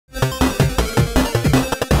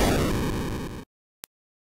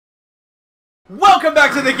Welcome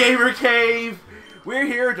back to the Gamer Cave! We're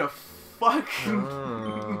here to fucking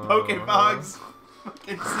Pokebog's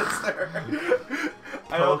fucking sister.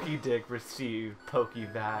 Pokedick received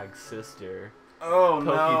Pokebag's sister. Oh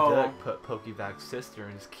no. Pokedick put Pokebag's sister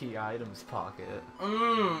in his key items pocket.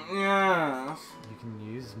 Yes. You can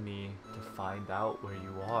use me to find out where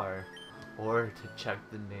you are, or to check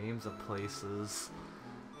the names of places.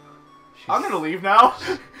 I'm gonna leave now.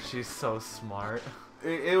 She's so smart.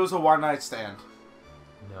 It was a one-night stand.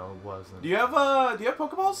 No, it wasn't. Do you have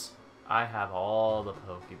Pokeballs? I have all the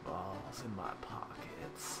Pokeballs in my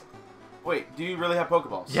pockets. Wait, do you really have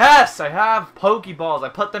Pokeballs? Yes, I have Pokeballs. I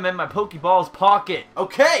put them in my Pokeballs pocket.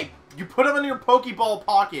 Okay, you put them in your Pokeball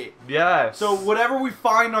pocket. Yes. So whatever we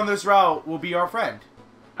find on this route will be our friend.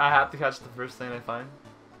 I have to catch the first thing I find?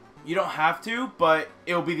 You don't have to, but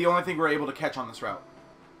it'll be the only thing we're able to catch on this route.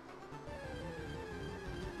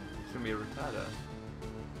 It's gonna be a Rattata.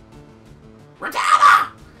 Rattata!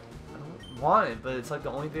 I don't want it, but it's like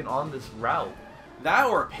the only thing on this route. That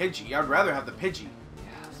or a Pidgey. I'd rather have the Pidgey.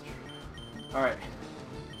 Yeah, that's true. Alright.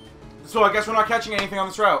 So I guess we're not catching anything on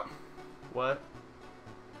this route. What?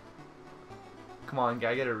 Come on,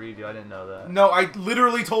 I gotta read you. I didn't know that. No, I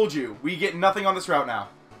literally told you. We get nothing on this route now.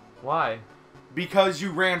 Why? Because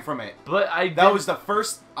you ran from it. But I didn't... That was the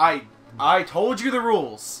first... I told you the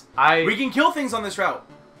rules. We can kill things on this route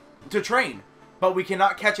to train, but we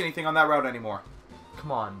cannot catch anything on that route anymore.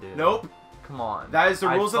 Come on, dude. Nope. Come on. That is the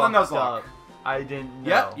rules of the Nuzlocke. I didn't know.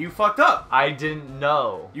 Yep, you fucked up. I didn't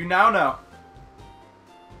know. You now know.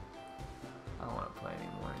 I don't want to play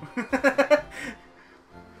anymore.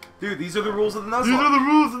 Dude, these are the rules of the Nuzlocke. These are the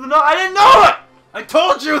rules of the Nuzlocke. I didn't know it! I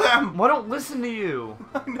told you them! Why don't listen to you?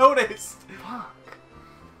 I noticed. Fuck.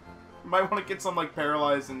 You might want to get some, like,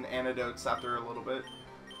 paralyzed and antidotes after a little bit.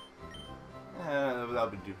 That'll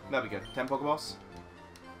be good. 10 Pokeballs?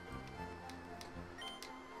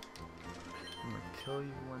 I'm gonna kill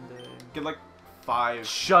you one day. Get, like, 5.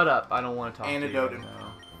 Shut up. I don't want to talk Antidote to you and right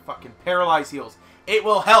now. fucking paralyze heals. It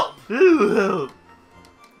will help! I'm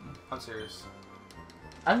serious.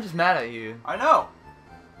 I'm just mad at you. I know.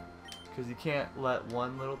 Because you can't let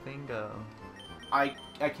one little thing go. I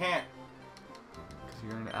can't. Because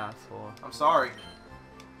you're an asshole. I'm sorry.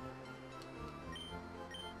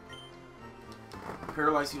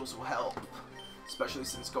 Paralyze heals will help. Especially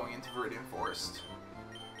since going into Viridian Forest.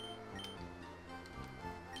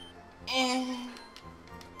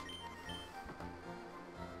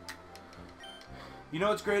 You know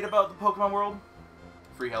what's great about the Pokemon world?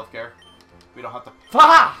 Free healthcare. We don't have to...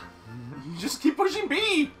 Fuck! You just keep pushing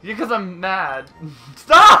B! Because I'm mad.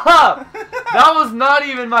 Stop! That was not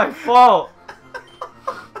even my fault.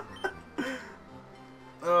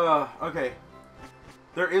 Okay.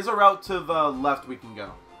 There is a route to the left we can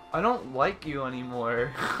go. I don't like you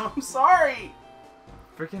anymore. I'm sorry!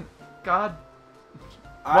 Freaking... God.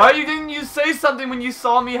 Why didn't you say something when you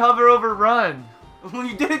saw me hover over run? When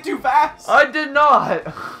you did it too fast! I did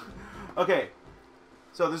not! Okay.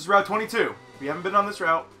 So this is Route 22. We haven't been on this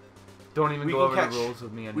route. Don't even go over the rules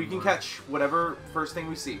with me anymore. We can catch whatever first thing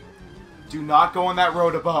we see. Do not go on that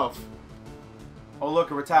road above. Oh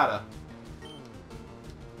look, a Rattata. This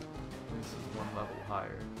is one level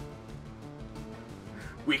higher.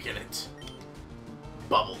 Weaken it.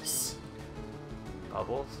 Bubbles.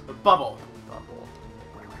 Bubbles? A bubble. Bubble.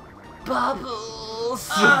 Bubbles!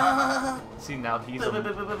 See, now he's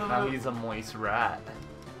a moist rat.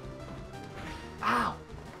 Ow!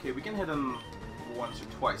 Okay, we can hit him once or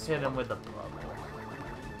twice. Hit him with a bubble.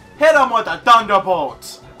 Hit him with a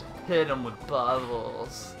thunderbolt! Hit him with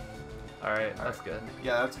bubbles. Alright, that's good.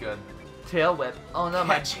 Yeah, that's good. Tail whip. Oh no,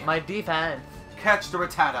 my defense. Catch the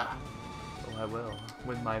Rattata. Oh, I will.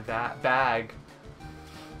 With my bag.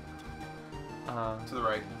 To the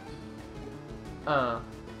right.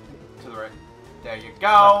 To the right. There you go.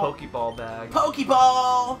 My Pokeball bag.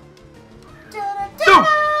 Pokeball! Boom!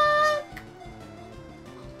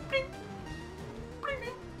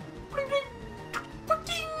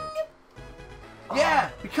 Yeah,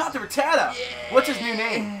 we caught the Rattata. Yeah. What's his new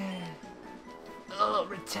name? Oh,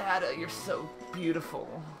 Rattata, you're so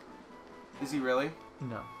beautiful. Is he really?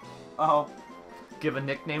 No. Oh. Give a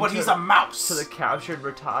nickname. But he's a mouse. To the captured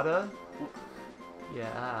Rattata.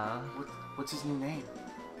 Yeah. What's his new name?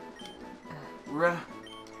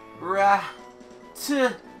 Rattatu.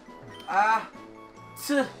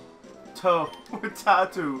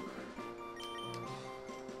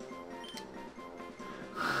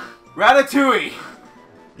 Ratatouille!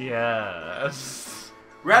 Yes.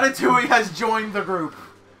 Ratatouille has joined the group.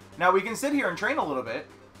 Now we can sit here and train a little bit,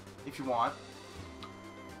 if you want.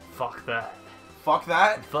 Fuck that. Fuck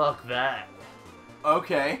that? Fuck that.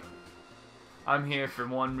 Okay. I'm here for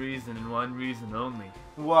one reason and one reason only.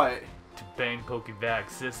 What? To bang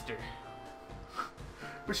Pokebag's sister.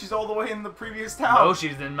 But she's all the way in the previous town. No,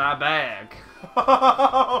 she's in my bag.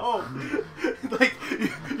 Oh, like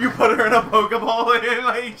you put her in a Pokeball and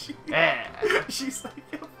like she's like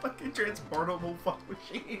a fucking transportable fuck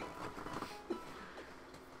machine.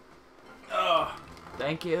 Ugh.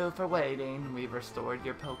 Thank you for waiting. We've restored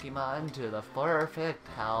your Pokemon to the perfect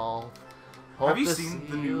health. Hope Have you to seen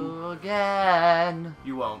see the new? you again?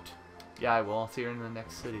 You won't. Yeah, I will. I'll see you in the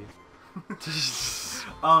next city.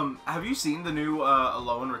 Have you seen the new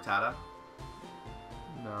Alolan Rattata?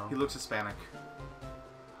 No. He looks Hispanic.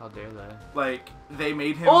 How dare they? Like, they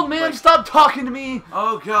made him... Old man, like, stop talking to me!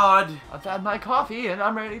 Oh, God. I've had my coffee and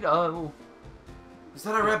I'm ready to go. Is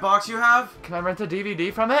that a red box you have? Can I rent a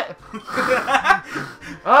DVD from it?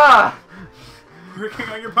 Ah! Working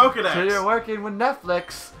on your Pokedex. So you're working with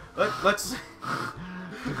Netflix. Let's...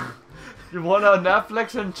 You wanna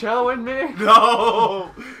Netflix and chill with me?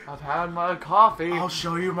 No! I've had my coffee. I'll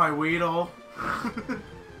show you my Weedle.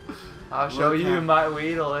 I'll show you my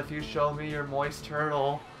Weedle if you show me your moist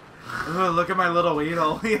turtle. Ugh, look at my little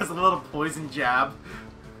Weedle. He has a little poison jab.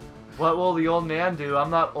 What will the old man do? I'm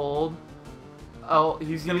not old. Oh,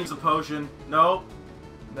 He's gonna use a potion. Nope.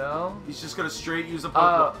 No? He's just gonna straight use a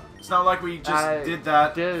Pokeball. It's not like we just did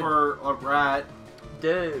that for a rat.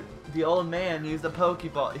 Dude, the old man used a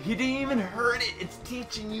Pokeball. He didn't even hurt it. It's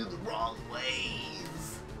teaching you the wrong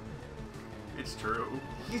ways. It's true.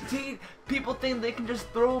 You see, people think they can just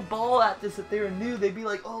throw a ball at this if they were new. They'd be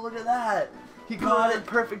like, oh, look at that. He got it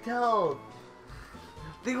perfect health.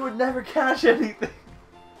 They would never catch anything.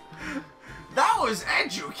 That was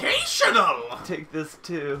educational! Take this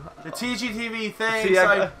too. The TGTV, thanks. See,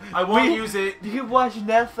 I won't use it. You watch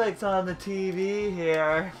Netflix on the TV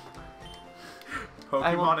here. Pokemon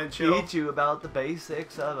I will and chill. teach you about the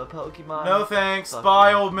basics of a Pokemon. No thanks. Fuck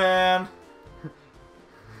Bye, you. old man.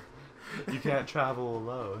 You can't travel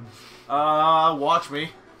alone. Watch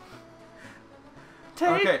me.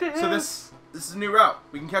 Take Okay, so this is a new route.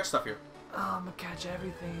 We can catch stuff here. Oh, I'm gonna catch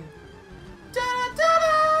everything.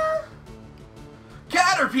 Da-da-da-da!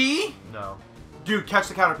 Caterpie! No. Dude, catch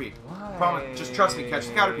the Caterpie. Why? Promise. Just trust me. Catch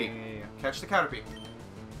the Caterpie. Catch the Caterpie.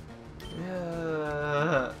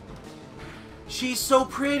 Yeah. She's so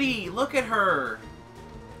pretty. Look at her.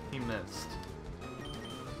 He missed.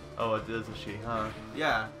 Oh, it is a she, huh?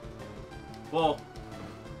 Yeah. Well,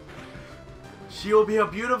 she'll be a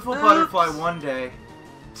beautiful butterfly one day.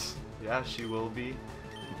 Yeah, she will be.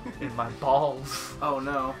 In my balls. Oh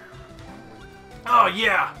no. Oh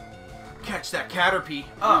yeah. Catch that Caterpie.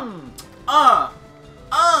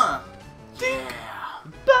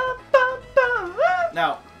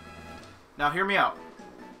 Yeah. Now hear me out.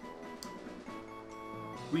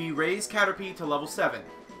 We raise Caterpie to level 7.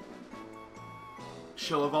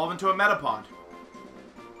 She'll evolve into a Metapod.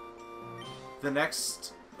 The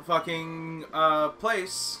next fucking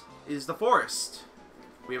place is the forest.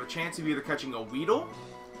 We have a chance of either catching a Weedle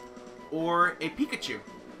or a Pikachu.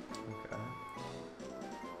 Okay.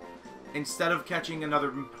 Instead of catching a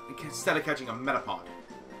Metapod.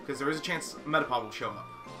 Because there is a chance a Metapod will show up.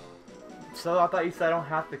 So I thought you said I don't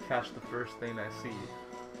have to catch the first thing I see.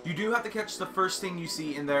 You do have to catch the first thing you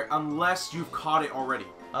see in there unless you've caught it already.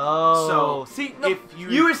 Oh, so see, no, if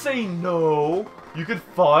you were saying no, you could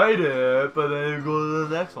fight it, but then you go to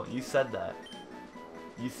the next one. You said that.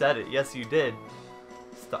 You said it. Yes, you did.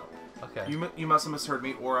 Stop. Okay. You must have misheard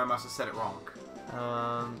me, or I must have said it wrong.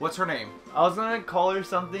 What's her name? I was gonna call her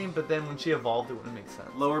something, but then when she evolved, it wouldn't make sense.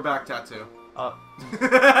 Lower back tattoo.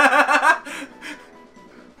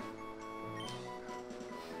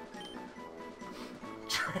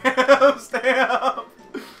 Tramp stamp.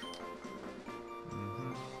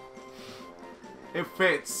 It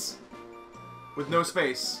fits. With no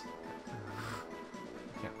space.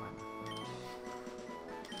 I can't find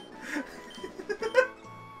it.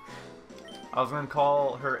 I was gonna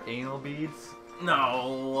call her anal beads.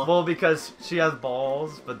 No. Well, because she has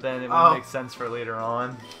balls, but then it would make sense for later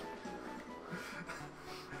on.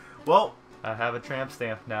 Well, I have a tramp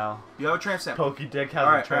stamp now. you have a tramp stamp. Pokedick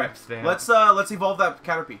has a tramp stamp. Let's evolve that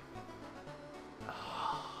Caterpie.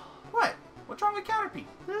 What? What's wrong with Caterpie?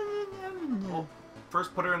 Well,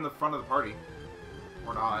 first put her in the front of the party.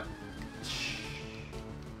 Or not.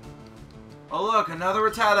 Oh look, another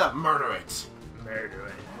Rattata. Murder it. Murder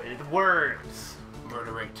it with words.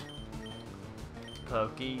 Murder it.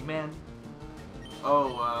 Pokemon.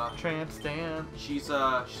 Oh, Tramp stamp. she's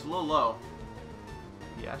a little low.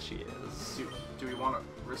 Yeah, she is. Do we want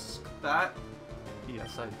to risk that?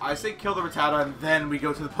 Yes, I do. I say kill the Rattata and then we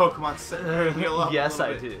go to the Pokemon Center and heal up Yes, a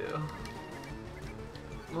I little bit. do.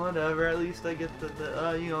 Whatever, at least I get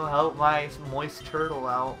the you know, help my moist turtle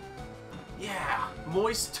out. Yeah,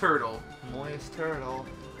 moist turtle. Moist turtle.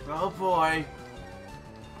 Oh boy.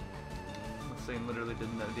 This thing literally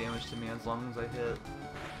did no damage to me as long as I hit.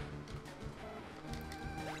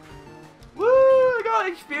 Woo! I got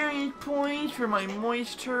experience points for my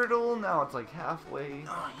moist turtle. Now it's like halfway.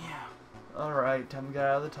 Oh yeah. Alright, time to get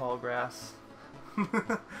out of the tall grass.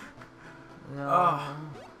 No. Oh.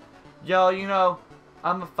 Yo, you know,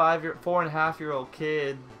 I'm a 4.5-year-old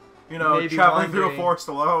kid. You know, traveling through a forest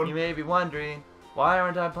alone. You may be wondering, why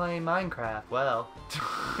aren't I playing Minecraft? Well,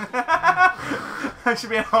 I should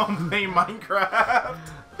be at home playing Minecraft.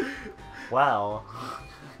 Well,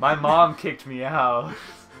 my mom kicked me out.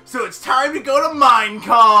 So it's time to go to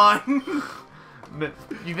Minecon.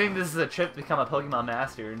 You think this is a trip to become a Pokemon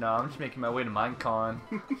master? No, I'm just making my way to Minecon.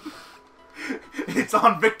 It's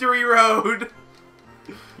on Victory Road.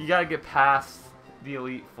 You gotta get past the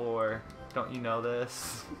Elite Four. Don't you know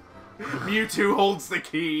this? Mewtwo holds the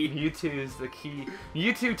key. Mewtwo is the key.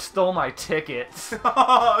 Mewtwo stole my tickets. We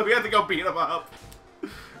have to go beat him up.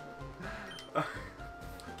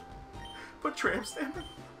 Put Tramp Stamp in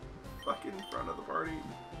fucking front of the party.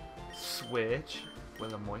 Switch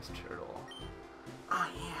with a moist turtle. Oh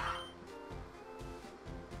yeah.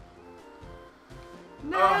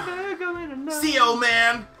 Never going to know. See, old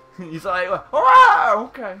man. He's like, oh,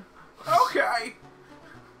 okay. Okay.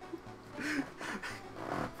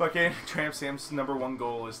 Fucking Tramp Stamp's #1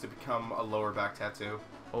 goal is to become a lower back tattoo.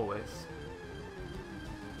 Always.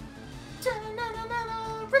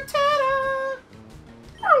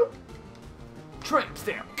 Tramp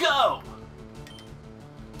Stamp, go!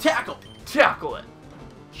 Tackle! Tackle it!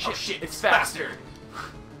 Shit, oh shit, it's faster!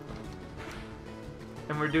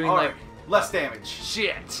 And we're doing Alright, like less damage.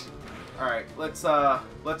 Shit! Alright, let's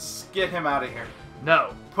get him out of here.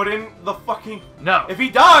 No. Put in the fucking... No. If he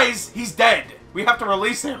dies, he's dead. We have to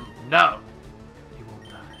release him. No. He won't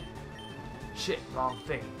die. Shit, wrong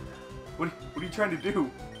thing. What are you trying to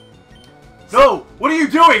do? No! What are you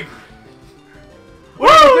doing?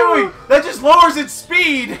 What are you doing? That just lowers its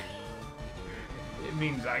speed! It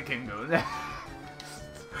means I can go next.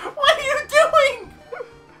 What are you doing?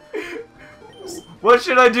 What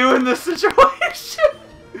should I do in this situation?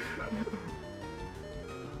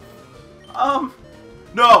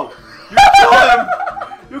 No! You kill him!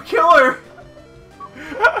 You kill her!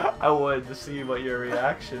 I would to see what your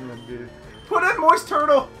reaction would be. Put in Moist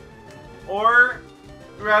Turtle! Or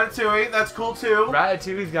Ratatouille, that's cool too.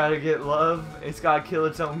 Ratatouille's gotta get love. It's gotta kill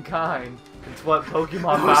its own kind. It's what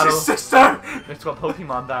Pokemon That's battles. his sister! It's what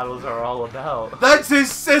Pokemon battles are all about. That's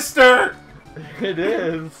his sister! It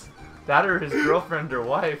is. That or his girlfriend or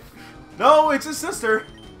wife. No, it's his sister.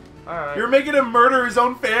 Alright. You're making him murder his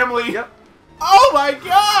own family. Yep. Oh my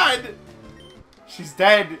god! She's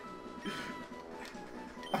dead.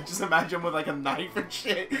 I just imagine with like a knife and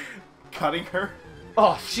shit, cutting her.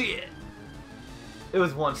 Oh shit! It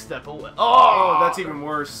was one step away. Oh, that's even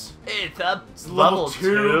worse. It's a It's level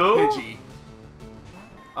 2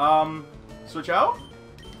 Pidgey. Switch out?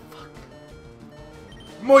 Fuck.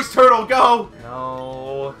 Moist Turtle, go!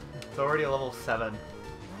 No, it's already a level 7.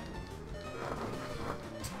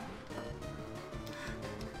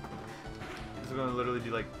 This is gonna literally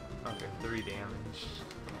do like, okay, 3 damage.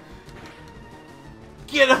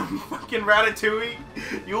 Get him, fucking Ratatouille!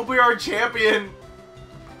 You'll be our champion!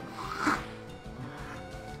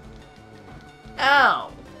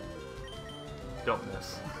 Ow! Don't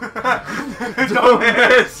miss. Don't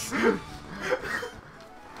miss!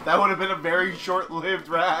 That would have been a very short-lived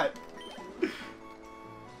rat.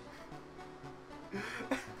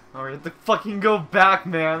 Alright, have to fucking go back,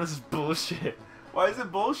 man. This is bullshit. Why is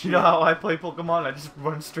it bullshit? You know how I play Pokemon? I just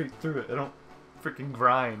run straight through it. I don't freaking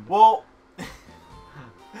grind. Well,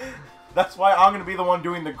 that's why I'm gonna be the one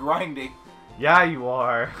doing the grinding. Yeah, you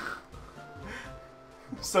are.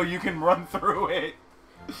 So you can run through it.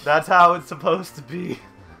 That's how it's supposed to be.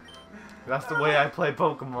 That's the way I play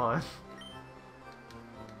Pokemon.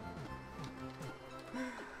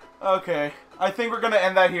 Okay, I think we're gonna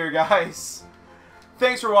end that here, guys.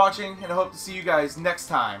 Thanks for watching, and I hope to see you guys next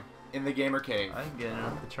time in the Gamer Cave. I ain't getting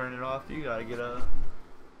enough to turn it off. You gotta get up.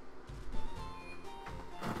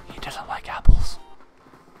 He doesn't like apples.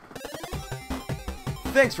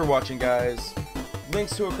 Thanks for watching, guys.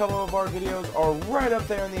 Links to a couple of our videos are right up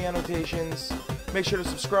there in the annotations. Make sure to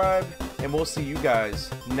subscribe, and we'll see you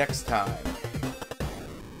guys next time.